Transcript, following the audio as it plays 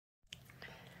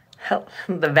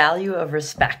The Value of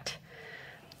Respect.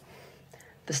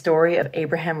 The Story of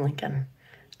Abraham Lincoln.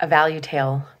 A Value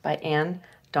Tale by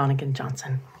Donegan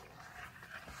Johnson.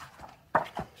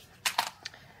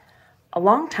 A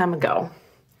long time ago,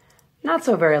 not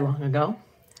so very long ago,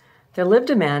 there lived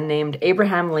a man named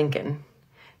Abraham Lincoln.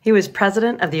 He was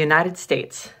President of the United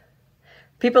States.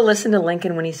 People listened to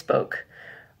Lincoln when he spoke.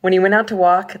 When he went out to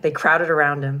walk, they crowded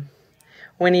around him.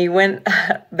 When he went,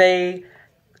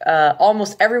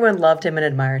 almost everyone loved him and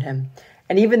admired him.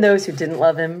 And even those who didn't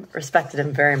love him respected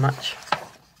him very much.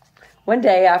 One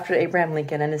day, after Abraham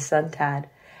Lincoln and his son Tad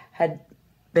had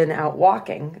been out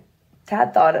walking,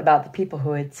 Tad thought about the people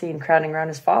who had seen crowding around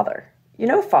his father. "You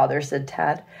know, Father," said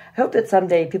Tad, "I hope that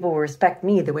someday people will respect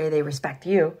me the way they respect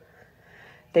you."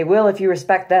 "They will if you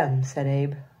respect them," said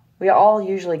Abe. "We all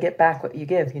usually get back what you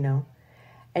give, you know.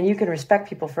 And you can respect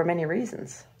people for many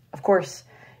reasons. Of course,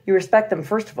 you respect them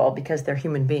first of all because they're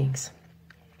human beings."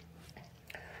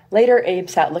 Later, Abe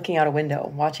sat looking out a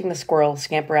window, watching the squirrels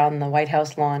scamper around the White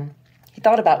House lawn. He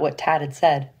thought about what Tad had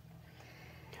said.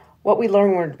 What we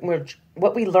learn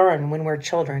when we're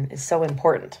children is so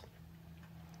important,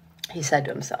 he said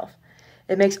to himself.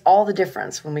 It makes all the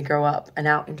difference when we grow up and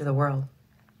out into the world.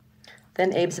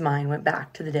 Then Abe's mind went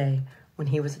back to the day when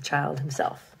he was a child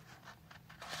himself.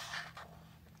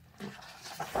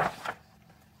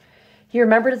 He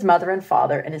remembered his mother and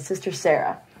father and his sister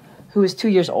Sarah, who was 2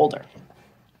 years older.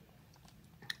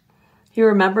 He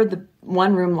remembered the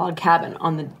one-room log cabin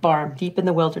on the farm deep in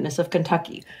the wilderness of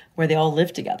Kentucky, where they all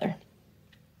lived together.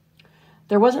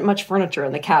 There wasn't much furniture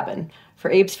in the cabin,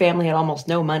 for Abe's family had almost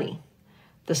no money.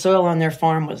 The soil on their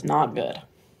farm was not good.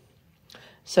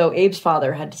 So Abe's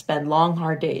father had to spend long,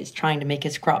 hard days trying to make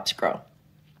his crops grow.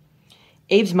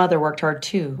 Abe's mother worked hard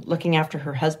too, looking after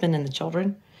her husband and the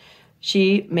children.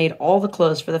 She made all the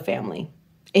clothes for the family.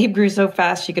 Abe grew so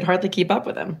fast she could hardly keep up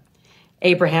with him.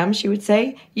 "Abraham," she would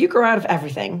say, "you grow out of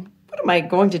everything. What am I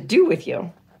going to do with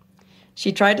you?"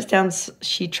 She tried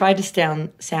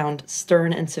to sound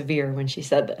stern and severe when she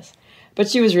said this, but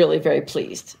she was really very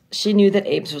pleased. She knew that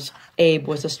Abe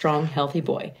was a strong, healthy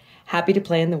boy, happy to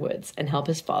play in the woods and help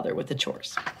his father with the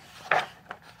chores.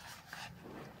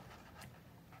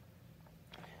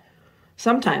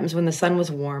 Sometimes, when the sun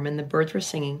was warm and the birds were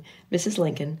singing, Mrs.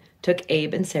 Lincoln took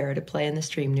Abe and Sarah to play in the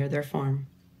stream near their farm.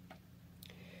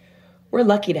 "We're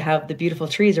lucky to have the beautiful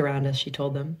trees around us," she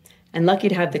told them, "and lucky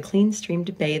to have the clean stream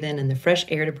to bathe in and the fresh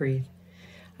air to breathe."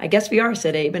 "I guess we are,"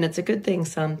 said Abe, "and it's a good thing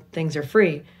some things are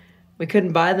free. We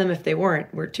couldn't buy them if they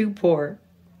weren't. We're too poor."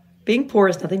 "Being poor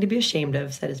is nothing to be ashamed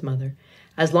of," said his mother.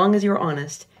 "As long as you're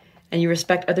honest and you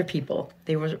respect other people,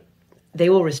 they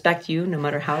will respect you no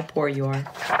matter how poor you are."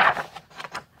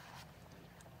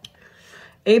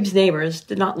 Abe's neighbors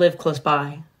did not live close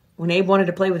by. When Abe wanted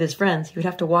to play with his friends, he would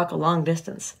have to walk a long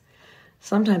distance.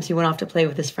 Sometimes he went off to play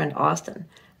with his friend Austin,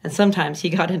 and sometimes he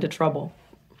got into trouble.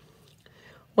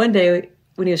 One day,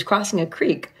 when he was crossing a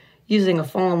creek, using a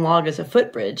fallen log as a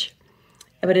footbridge,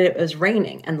 but it was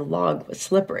raining and the log was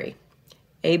slippery.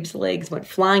 Abe's legs went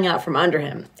flying out from under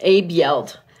him. Abe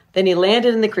yelled. Then he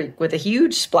landed in the creek with a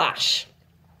huge splash.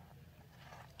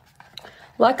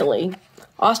 Luckily,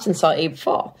 Austin saw Abe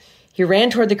fall. He ran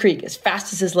toward the creek as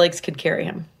fast as his legs could carry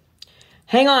him.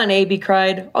 "Hang on, Abe," he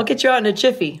cried. "I'll get you out in a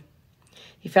jiffy."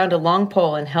 He found a long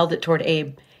pole and held it toward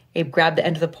Abe. Abe grabbed the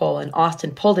end of the pole, and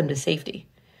Austin pulled him to safety.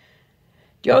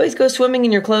 "Do you always go swimming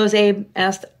in your clothes, Abe?"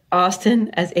 asked Austin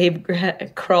as Abe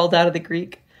crawled out of the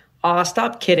creek. "Aw,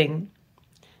 stop kidding,"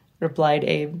 replied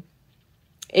Abe.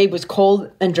 Abe was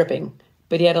cold and dripping,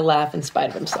 but he had to laugh in spite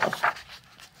of himself.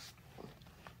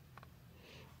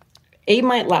 Abe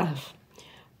might laugh,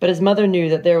 but his mother knew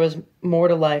that there was more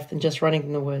to life than just running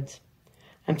in the woods.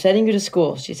 "I'm sending you to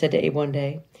school," she said to Abe one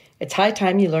day. "It's high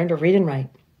time you learned to read and write."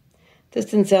 This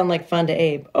didn't sound like fun to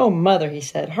Abe. "Oh, Mother," he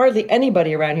said, "hardly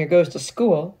anybody around here goes to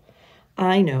school."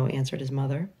 "I know," answered his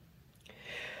mother.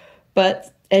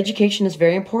 "But education is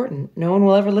very important. No one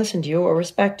will ever listen to you or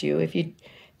respect you if you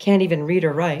can't even read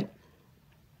or write."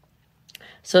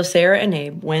 So Sarah and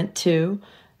Abe went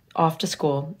off to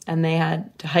school, and they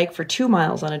had to hike for 2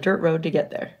 miles on a dirt road to get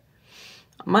there.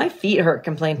 "My feet hurt,"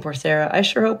 complained poor Sarah. "I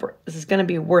sure hope this is going to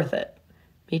be worth it."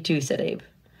 "Me too," said Abe.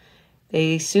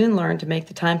 They soon learned to make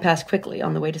the time pass quickly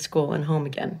on the way to school and home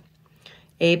again.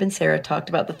 Abe and Sarah talked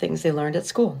about the things they learned at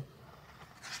school.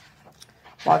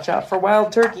 Watch out for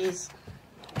wild turkeys.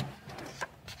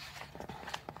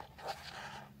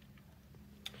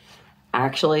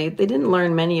 Actually, they didn't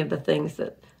learn many of the things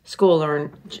that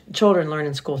children learn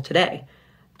in school today.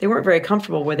 They weren't very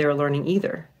comfortable where they were learning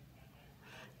either.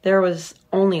 There was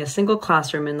only a single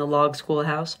classroom in the log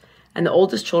schoolhouse, and the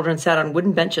oldest children sat on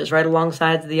wooden benches right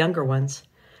alongside the younger ones.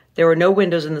 There were no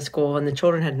windows in the school, and the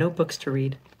children had no books to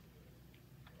read.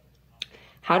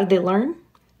 How did they learn?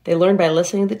 They learned by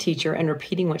listening to the teacher and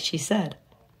repeating what she said.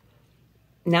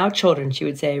 Now, children, she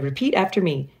would say, repeat after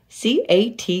me.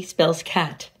 C-A-T spells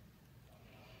cat.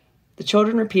 The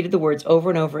children repeated the words over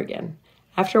and over again.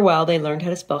 After a while, they learned how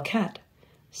to spell cat.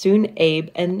 Soon, Abe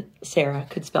and Sarah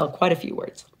could spell quite a few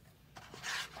words.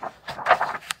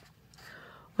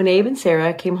 When Abe and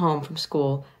Sarah came home from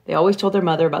school, they always told their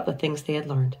mother about the things they had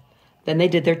learned. Then they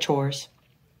did their chores,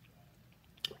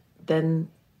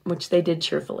 which they did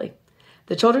cheerfully.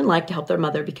 The children liked to help their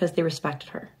mother because they respected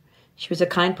her. She was a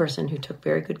kind person who took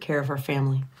very good care of her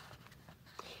family.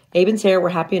 Abe and Sarah were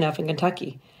happy enough in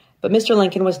Kentucky, but Mr.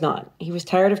 Lincoln was not. He was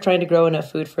tired of trying to grow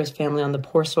enough food for his family on the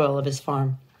poor soil of his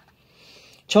farm.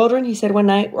 Children, he said one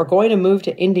night, we're going to move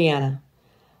to Indiana.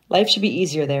 Life should be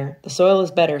easier there. The soil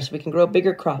is better, so we can grow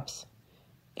bigger crops.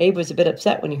 Abe was a bit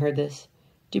upset when he heard this.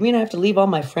 Do you mean I have to leave all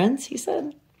my friends? He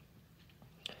said.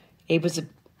 Abe was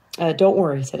don't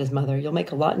worry, said his mother. You'll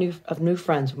make a lot of new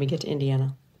friends when we get to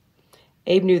Indiana.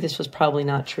 Abe knew this was probably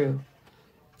not true,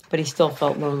 but he still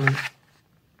felt lonely.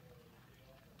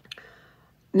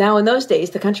 Now, in those days,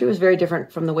 the country was very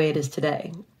different from the way it is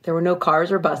today. There were no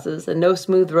cars or buses and no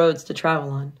smooth roads to travel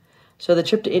on, so the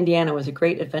trip to Indiana was a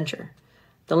great adventure.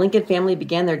 The Lincoln family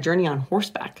began their journey on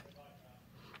horseback.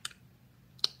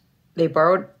 They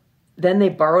borrowed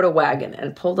a wagon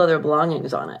and pulled other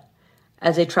belongings on it.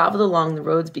 As they traveled along, the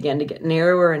roads began to get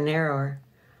narrower and narrower.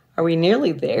 Are we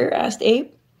nearly there? Asked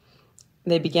Abe.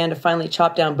 They began to finally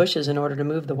chop down bushes in order to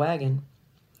move the wagon.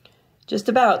 Just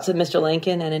about, said Mr.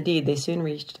 Lincoln, and indeed they soon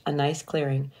reached a nice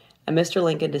clearing, and Mr.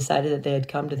 Lincoln decided that they had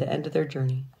come to the end of their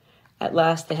journey. At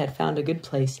last they had found a good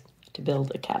place to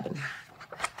build a cabin.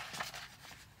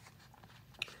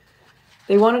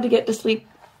 They wanted to get to sleep.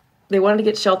 They wanted to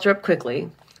get shelter up quickly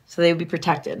so they would be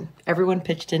protected. Everyone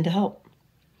pitched in to help.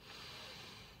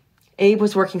 Abe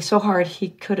was working so hard he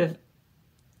could have,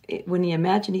 when he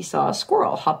imagined he saw a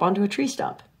squirrel hop onto a tree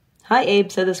stump. Hi,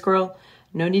 Abe, said the squirrel.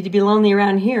 No need to be lonely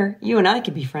around here. You and I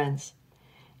could be friends.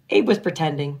 Abe was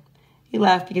pretending. He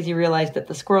laughed because he realized that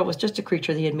the squirrel was just a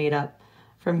creature that he had made up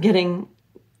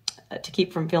to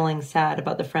keep from feeling sad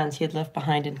about the friends he had left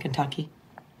behind in Kentucky.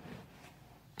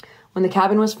 When the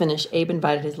cabin was finished, Abe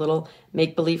invited his little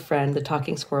make-believe friend, the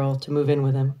talking squirrel, to move in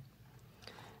with him.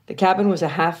 The cabin was a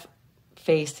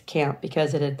half-faced camp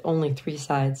because it had only 3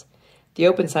 sides. The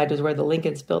open side was where the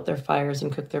Lincolns built their fires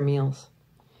and cooked their meals.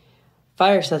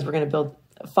 Father says we're going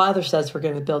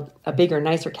to build a bigger,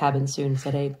 nicer cabin soon,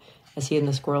 said Abe, as he and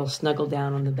the squirrel snuggled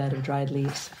down on the bed of dried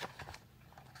leaves.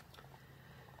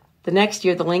 The next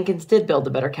year, the Lincolns did build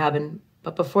a better cabin,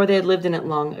 but before they had lived in it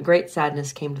long, a great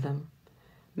sadness came to them.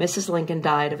 Mrs. Lincoln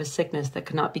died of a sickness that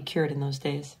could not be cured in those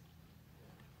days.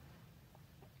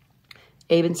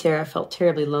 Abe and Sarah felt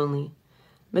terribly lonely.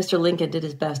 Mr. Lincoln did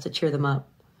his best to cheer them up.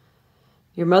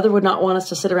 Your mother would not want us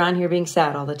to sit around here being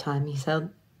sad all the time, he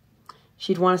said.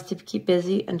 She'd want us to keep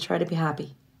busy and try to be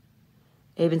happy.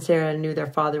 Abe and Sarah knew their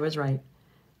father was right,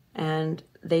 and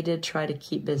they did try to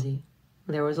keep busy.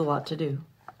 There was a lot to do.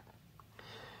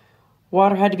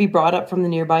 Water had to be brought up from the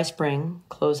nearby spring,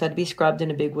 clothes had to be scrubbed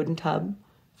in a big wooden tub,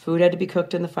 food had to be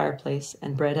cooked in the fireplace,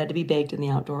 and bread had to be baked in the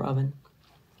outdoor oven.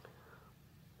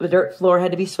 The dirt floor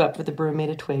had to be swept with a broom made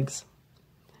of twigs.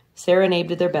 Sarah and Abe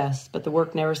did their best, but the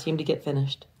work never seemed to get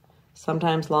finished.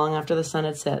 Sometimes long after the sun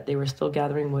had set, they were still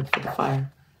gathering wood for the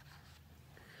fire.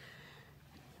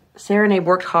 Sarah and Abe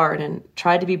worked hard and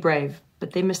tried to be brave,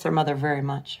 but they missed their mother very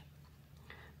much.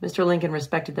 Mr. Lincoln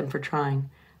respected them for trying,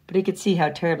 but he could see how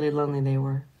terribly lonely they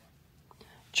were.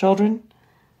 Children,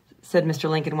 said Mr.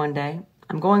 Lincoln one day,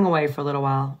 I'm going away for a little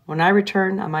while. When I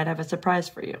return, I might have a surprise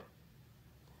for you.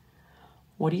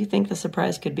 What do you think the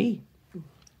surprise could be?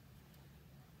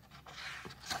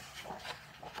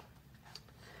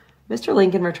 Mr.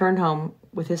 Lincoln returned home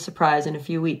with his surprise in a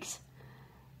few weeks.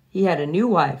 He had a new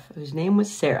wife whose name was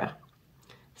Sarah.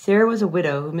 Sarah was a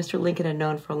widow who Mr. Lincoln had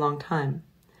known for a long time.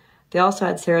 They also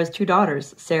had Sarah's 2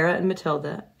 daughters, Sarah and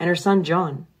Matilda, and her son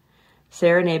John.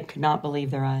 Sarah and Abe could not believe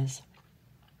their eyes.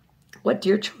 What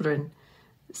dear children,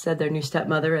 said their new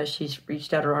stepmother as she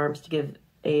reached out her arms to give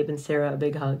Abe and Sarah a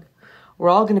big hug. We're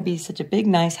all going to be such a big,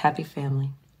 nice, happy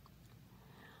family.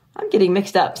 I'm getting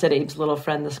mixed up, said Abe's little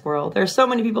friend, the squirrel. There are so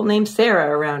many people named Sarah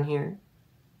around here.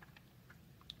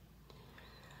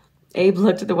 Abe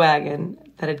looked at the wagon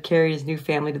that had carried his new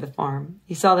family to the farm.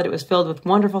 He saw that it was filled with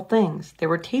wonderful things. There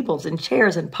were tables and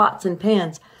chairs and pots and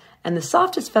pans and the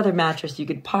softest feather mattress you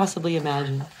could possibly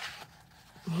imagine.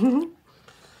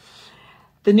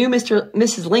 The new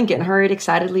Mrs. Lincoln hurried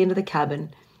excitedly into the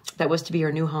cabin. that was to be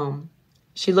her new home.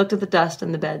 She looked at the dust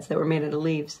and the beds that were made out of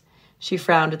leaves. She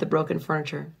frowned at the broken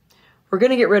furniture. "We're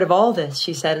going to get rid of all this,"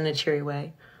 she said in a cheery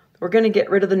way. "We're going to get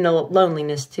rid of the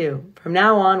loneliness, too. From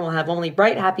now on, we'll have only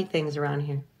bright, happy things around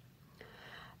here."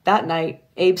 That night,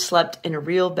 Abe slept in a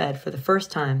real bed for the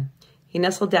first time. He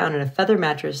nestled down in a feather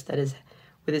mattress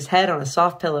with his head on a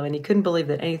soft pillow, and he couldn't believe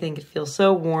that anything could feel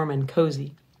so warm and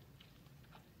cozy.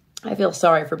 "I feel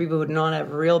sorry for people who do not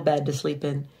have a real bed to sleep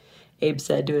in," Abe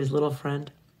said to his little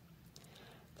friend.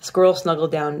 The squirrel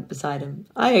snuggled down beside him.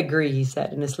 "I agree," he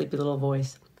said in a sleepy little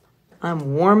voice.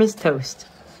 "I'm warm as toast."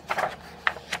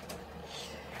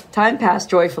 Time passed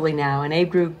joyfully now, and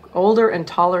Abe grew older and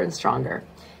taller and stronger.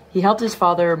 He helped his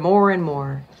father more and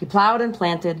more. He plowed and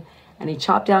planted, and he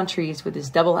chopped down trees with his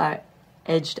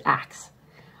double-edged axe.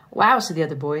 "Wow," said the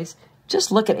other boys.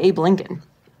 "Just look at Abe Lincoln.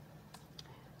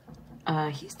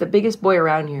 He's the biggest boy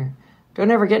around here.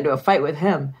 Don't ever get into a fight with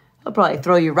him. He'll probably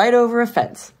throw you right over a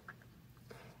fence."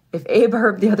 If Abe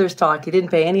heard the others talk, he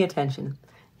didn't pay any attention.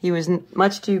 He was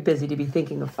much too busy to be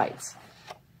thinking of fights.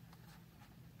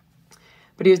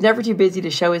 But he was never too busy to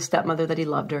show his stepmother that he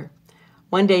loved her.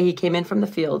 One day he came in from the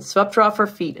field, swept her off her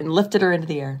feet, and lifted her into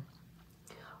the air.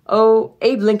 "Oh,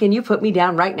 Abe Lincoln, you put me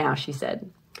down right now," she said.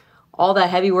 "All that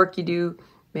heavy work you do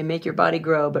may make your body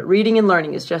grow, but reading and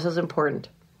learning is just as important.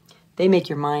 They make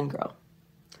your mind grow.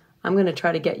 I'm going to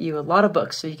try to get you a lot of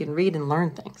books so you can read and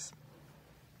learn things."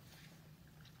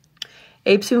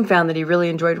 Abe soon found that he really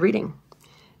enjoyed reading.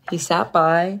 He sat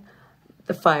by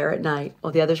the fire at night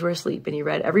while the others were asleep, and he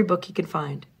read every book he could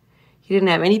find. He didn't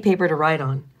have any paper to write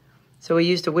on, so he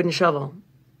used a wooden shovel.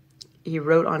 He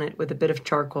wrote on it with a bit of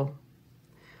charcoal.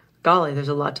 "Golly, there's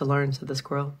a lot to learn," said the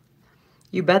squirrel.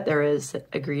 "You bet there is,"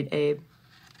 agreed Abe.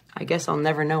 "I guess I'll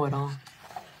never know it all."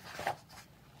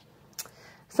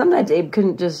 Sometimes Abe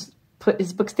couldn't just put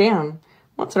his books down.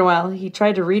 Once in a while, he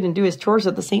tried to read and do his chores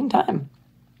at the same time.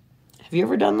 Have you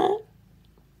ever done that?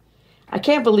 "I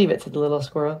can't believe it," said the little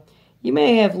squirrel. You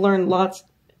may learn lots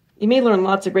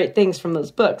of great things from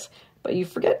those books, but you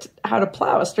forget how to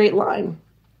plow a straight line."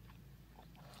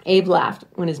 Abe laughed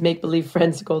when his make-believe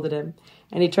friend scolded him,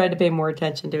 and he tried to pay more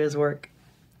attention to his work.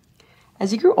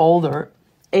 As he grew older,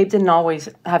 Abe didn't always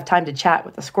have time to chat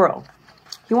with the squirrel.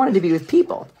 He wanted to be with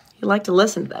people. He liked to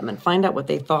listen to them and find out what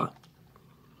they thought.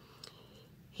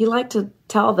 He liked to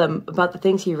tell them about the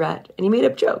things he read, and he made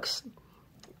up jokes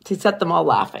to set them all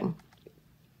laughing.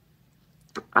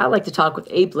 "I like to talk with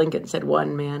Abe Lincoln," said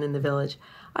one man in the village.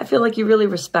 "I feel like he really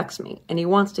respects me, and he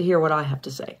wants to hear what I have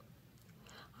to say."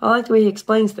 "I like the way he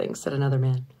explains things," said another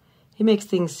man. "He makes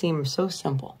things seem so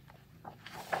simple."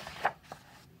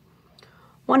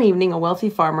 One evening, a wealthy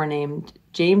farmer named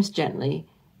James Gently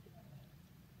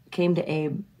came to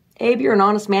Abe. "Abe, you're an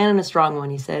honest man and a strong one,"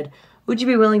 he said. "Would you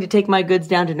be willing to take my goods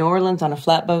down to New Orleans on a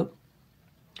flatboat?"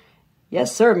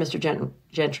 "Yes, sir, Mr.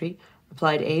 Gentry,"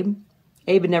 replied Abe.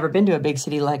 Abe had never been to a big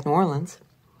city like New Orleans.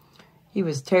 He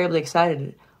was terribly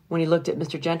excited when he looked at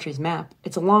Mr. Gentry's map.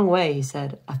 "It's a long way," he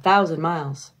said, 1,000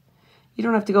 miles. "You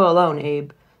don't have to go alone,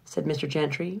 Abe," said Mr.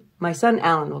 Gentry. "My son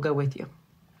Alan will go with you."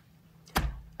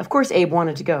 Of course Abe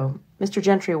wanted to go. Mr.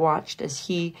 Gentry watched as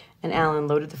he and Alan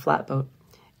loaded the flatboat.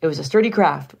 It was a sturdy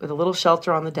craft with a little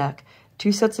shelter on the deck,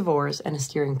 2 sets of oars, and a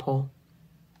steering pole.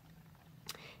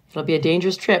 "It'll be a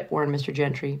dangerous trip," warned Mr.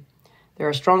 Gentry. "There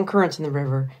are strong currents in the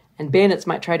river, and bandits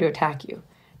might try to attack you.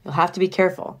 You'll have to be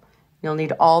careful. You'll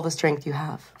need all the strength you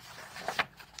have."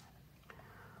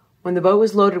 When the boat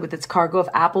was loaded with its cargo of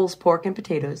apples, pork, and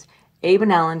potatoes, Abe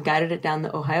and Alan guided it down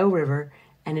the Ohio River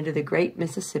and into the great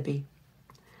Mississippi.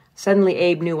 Suddenly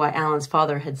Abe knew why Alan's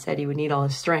father had said he would need all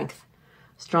his strength.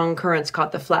 Strong currents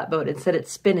caught the flatboat and set it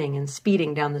spinning and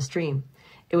speeding down the stream.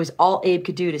 It was all Abe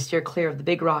could do to steer clear of the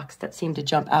big rocks that seemed to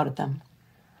jump out at them.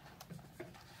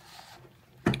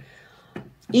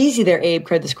 "Easy there, Abe,"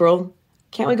 cried the squirrel.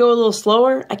 "Can't we go a little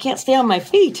slower? I can't stay on my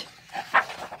feet."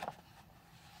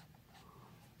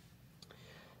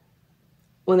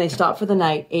 When they stopped for the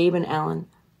night, Abe and Alan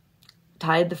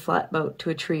tied the flatboat to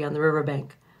a tree on the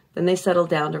riverbank. Then they settled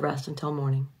down to rest until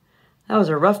morning. "That was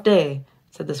a rough day,"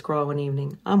 said the squirrel one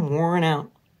evening. "I'm worn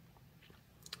out."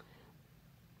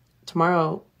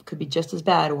 Tomorrow could be just as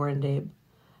bad, warned Abe.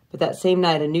 But that same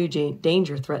night, a new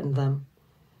danger threatened them.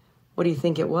 What do you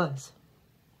think it was?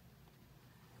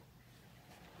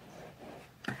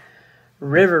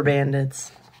 River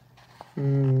bandits.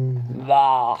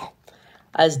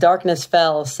 As darkness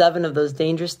fell, 7 of those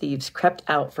dangerous thieves crept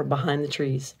out from behind the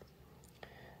trees.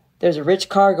 "There's a rich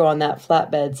cargo on that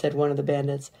flatbed," said one of the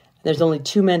bandits, "and there's only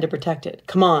 2 men to protect it.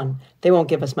 Come on, they won't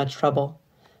give us much trouble."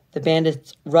 The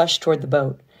bandits rushed toward the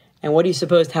boat, and what do you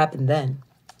suppose happened then?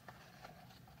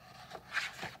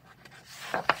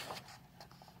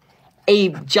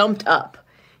 Abe jumped up.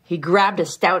 He grabbed a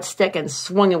stout stick and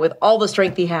swung it with all the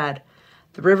strength he had.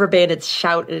 The river bandits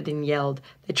shouted and yelled.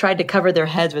 They tried to cover their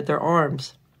heads with their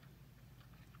arms.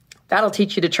 "That'll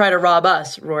teach you to try to rob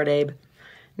us," roared Abe.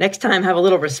 "Next time, have a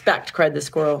little respect," cried the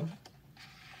squirrel.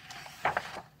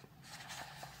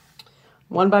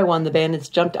 One by one, the bandits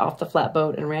jumped off the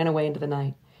flatboat and ran away into the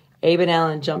night. Abe and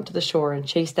Alan jumped to the shore and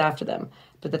chased after them,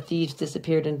 but the thieves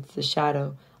disappeared into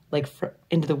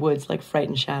the woods like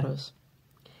frightened shadows.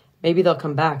 "Maybe they'll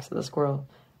come back," said the squirrel,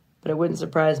 "but it wouldn't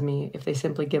surprise me if they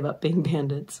simply give up being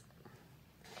bandits."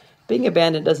 "Being a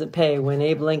bandit doesn't pay when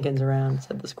Abe Lincoln's around,"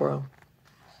 said the squirrel.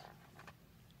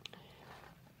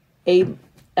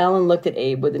 Alan looked at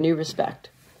Abe with a new respect.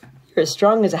 "You're as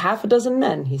strong as half a dozen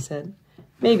men," he said.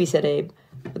 "Maybe," said Abe,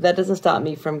 "but that didn't stop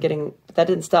me from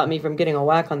getting a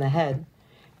whack on the head."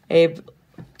 Abe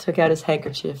took out his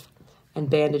handkerchief and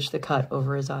bandaged the cut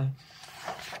over his eye.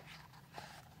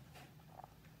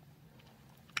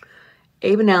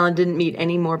 Abe and Alan didn't meet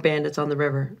any more bandits on the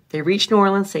river. They reached New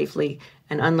Orleans safely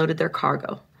and unloaded their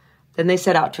cargo. Then they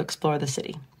set out to explore the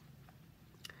city.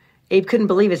 Abe couldn't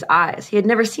believe his eyes. He had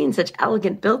never seen such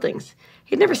elegant buildings.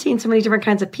 He had never seen so many different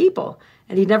kinds of people,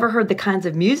 and he'd never heard the kinds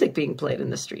of music being played in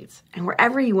the streets. And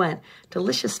wherever he went,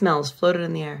 delicious smells floated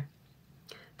in the air.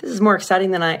 "This is more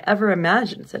exciting than I ever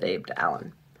imagined," said Abe to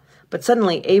Alan. But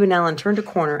suddenly, Abe and Alan turned a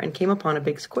corner and came upon a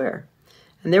big square.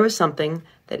 And there was something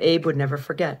that Abe would never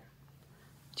forget.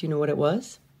 Do you know what it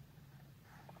was?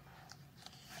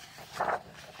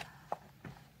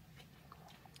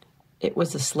 It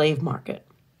was the slave market.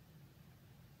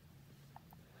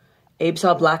 Abe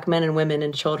saw black men and women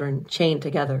and children chained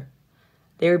together.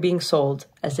 They were being sold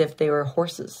as if they were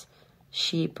horses,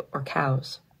 sheep, or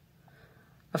cows.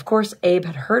 Of course, Abe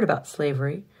had heard about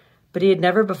slavery, but he had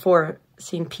never before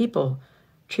seen people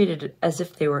treated as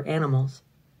if they were animals.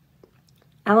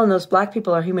 "Alan, those black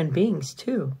people are human beings,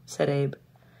 too," said Abe.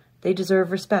 "They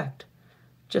deserve respect,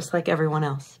 just like everyone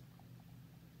else."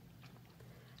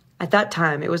 At that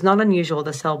time, it was not unusual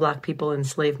to sell black people in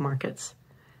slave markets.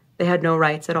 They had no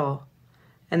rights at all,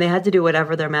 and they had to do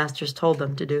whatever their masters told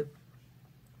them to do.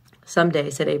 "Someday,"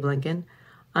 said Abe Lincoln,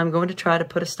 "I'm going to try to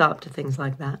put a stop to things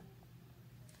like that."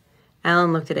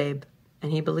 Alan looked at Abe,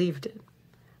 and he believed it.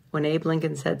 When Abe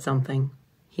Lincoln said something,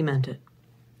 he meant it.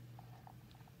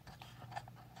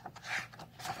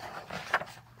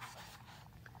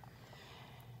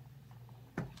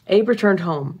 Abe returned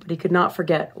home, but he could not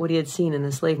forget what he had seen in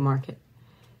the slave market.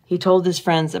 He told his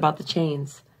friends about the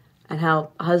chains and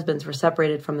how husbands were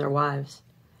separated from their wives,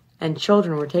 and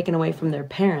children were taken away from their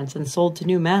parents and sold to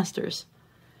new masters.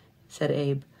 Said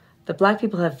Abe, "The black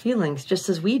people have feelings just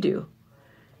as we do.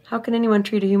 How can anyone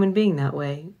treat a human being that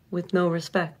way, with no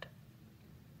respect?"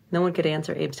 No one could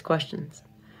answer Abe's questions,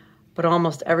 but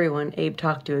almost everyone Abe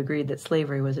talked to agreed that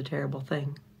slavery was a terrible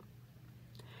thing.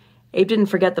 Abe didn't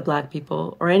forget the black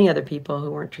people or any other people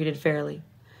who weren't treated fairly.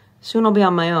 "Soon I'll be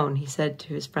on my own," he said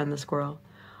to his friend the squirrel.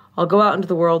 "I'll go out into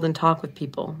the world and talk with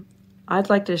people. I'd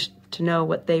like to know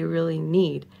what they really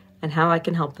need and how I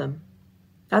can help them."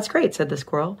 "That's great," said the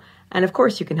squirrel. "And of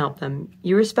course you can help them.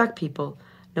 You respect people,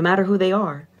 no matter who they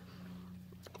are.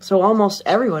 So almost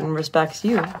everyone respects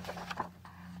you."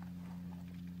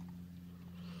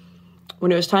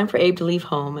 When it was time for Abe to leave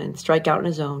home and strike out on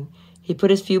his own, he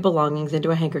put his few belongings into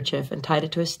a handkerchief and tied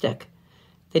it to a stick.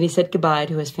 Then he said goodbye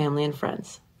to his family and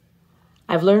friends.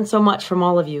 "I've learned so much from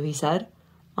all of you," he said.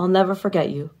 "I'll never forget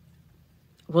you."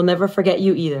 "We'll never forget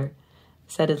you either,"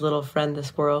 said his little friend the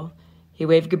squirrel. He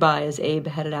waved goodbye as Abe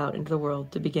headed out into the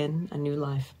world to begin a new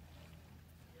life.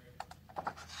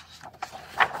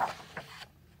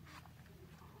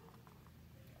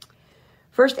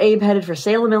 First, Abe headed for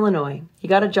Salem, Illinois. He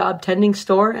got a job tending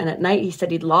store, and at night he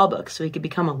studied law books so he could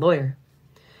become a lawyer.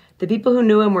 The people who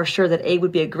knew him were sure that Abe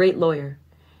would be a great lawyer.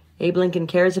 "Abe Lincoln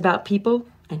cares about people,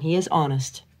 and he is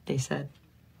honest," they said.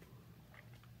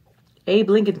 Abe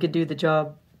Lincoln could do the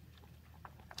job.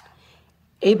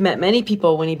 Abe met many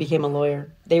people when he became a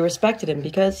lawyer. They respected him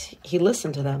because he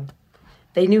listened to them.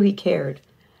 They knew he cared,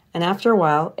 and after a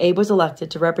while, Abe was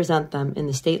elected to represent them in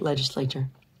the state legislature.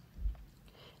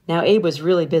 Now Abe was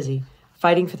really busy,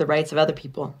 fighting for the rights of other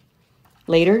people.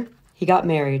 Later, he got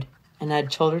married and had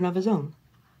children of his own.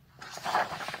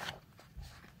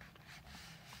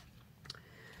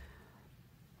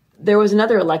 There was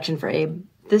another election for Abe.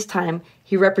 This time,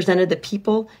 he represented the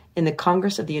people in the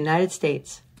Congress of the United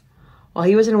States. While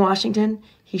he was in Washington,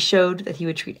 he showed that he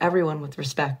would treat everyone with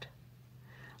respect.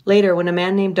 Later, when a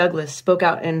man named Douglas spoke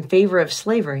out in favor of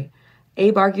slavery,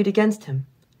 Abe argued against him.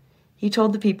 He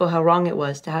told the people how wrong it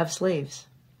was to have slaves.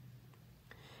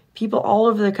 People all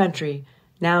over the country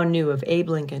now knew of Abe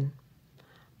Lincoln.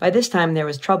 By this time, there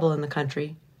was trouble in the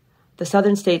country. The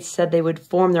southern states said they would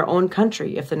form their own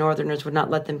country if the northerners would not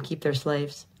let them keep their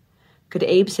slaves. Could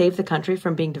Abe save the country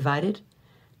from being divided?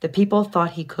 The people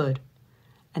thought he could,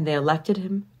 and they elected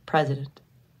him president.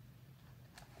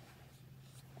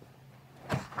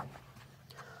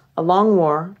 A long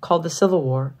war, called the Civil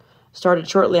War, started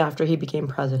shortly after he became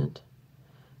president.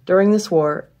 During this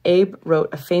war, Abe wrote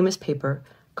a famous paper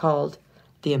called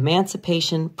the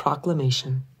Emancipation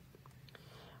Proclamation,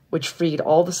 which freed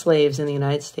all the slaves in the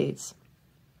United States.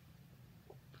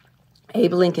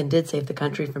 Abe Lincoln did save the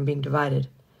country from being divided,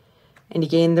 and he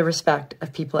gained the respect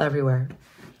of people everywhere,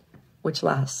 which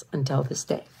lasts until this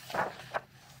day.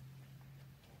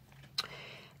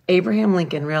 Abraham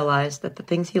Lincoln realized that the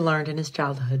things he learned in his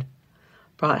childhood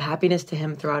brought happiness to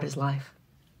him throughout his life.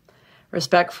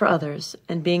 Respect for others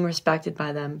and being respected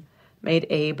by them made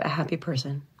Abe a happy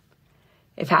person.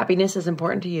 If happiness is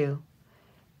important to you,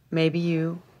 maybe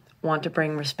you want to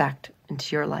bring respect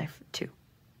into your life too.